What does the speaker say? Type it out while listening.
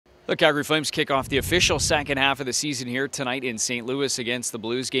The Calgary Flames kick off the official second half of the season here tonight in St. Louis against the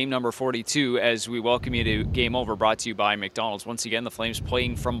Blues. Game number 42 as we welcome you to Game Over, brought to you by McDonald's. Once again, the Flames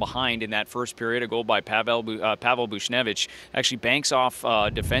playing from behind in that first period. A goal by Pavel Buchnevich actually banks off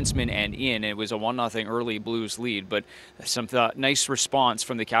defenseman and in. It was a 1-0 early Blues lead, but some nice response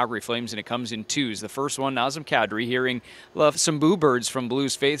from the Calgary Flames, and it comes in twos. The first one, Nazem Kadri, hearing some boo birds from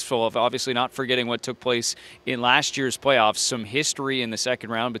Blues faithful, of obviously not forgetting what took place in last year's playoffs. Some history in the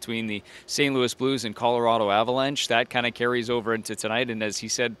second round between the St. Louis Blues and Colorado Avalanche. That kind of carries over into tonight, and as he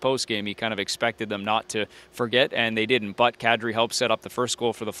said post-game, he kind of expected them not to forget, and they didn't. But Kadri helped set up the first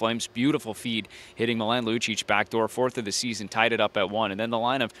goal for the Flames. Beautiful feed, hitting Milan Lucic backdoor, fourth of the season, tied it up at 1. And then the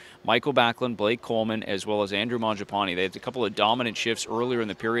line of Michael Backlund, Blake Coleman, as well as Andrew Mangiapane. They had a couple of dominant shifts earlier in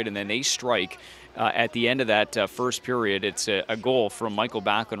the period, and then they strike at the end of that first period. It's a goal from Michael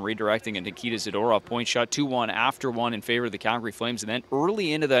Backlund redirecting, and Nikita Zadorov point shot 2-1 after 1 in favor of the Calgary Flames. And then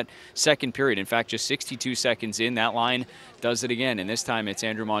early into that second period, in fact just 62 seconds in, that line does it again, and this time it's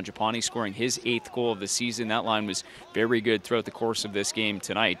Andrew Mangiapane scoring his 8th goal of the season. That line was very good throughout the course of this game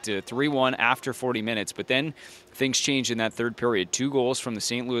tonight. 3-1 after 40 minutes, but then things changed in that third period. 2 goals from the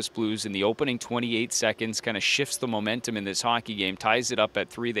St. Louis Blues in the opening 28 seconds kind of shifts the momentum in this hockey game, ties it up at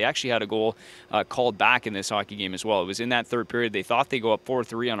 3. They actually had a goal called back in this hockey game as well. It was in that third period. They thought they go up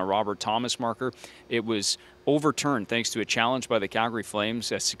 4-3 on a Robert Thomas marker. It was overturned thanks to a challenge by the Calgary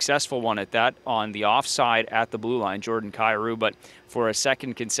Flames, a successful one at that, on the offside at the blue line, Jordan Kyrou. But for a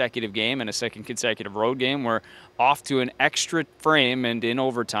second consecutive game and a second consecutive road game, we're off to an extra frame and in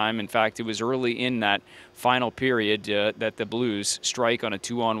overtime. In fact, it was early in that final period that the Blues strike on a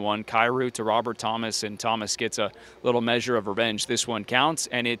 2-on-1. Kyrou to Robert Thomas, and Thomas gets a little measure of revenge. This one counts,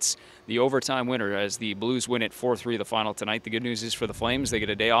 and it's the overtime winner as the Blues win it 4-3 the final tonight. The good news is for the Flames, they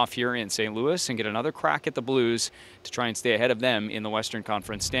get a day off here in St. Louis and get another crack at the Blues to try and stay ahead of them in the Western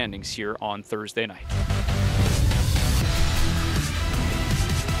Conference standings here on Thursday night.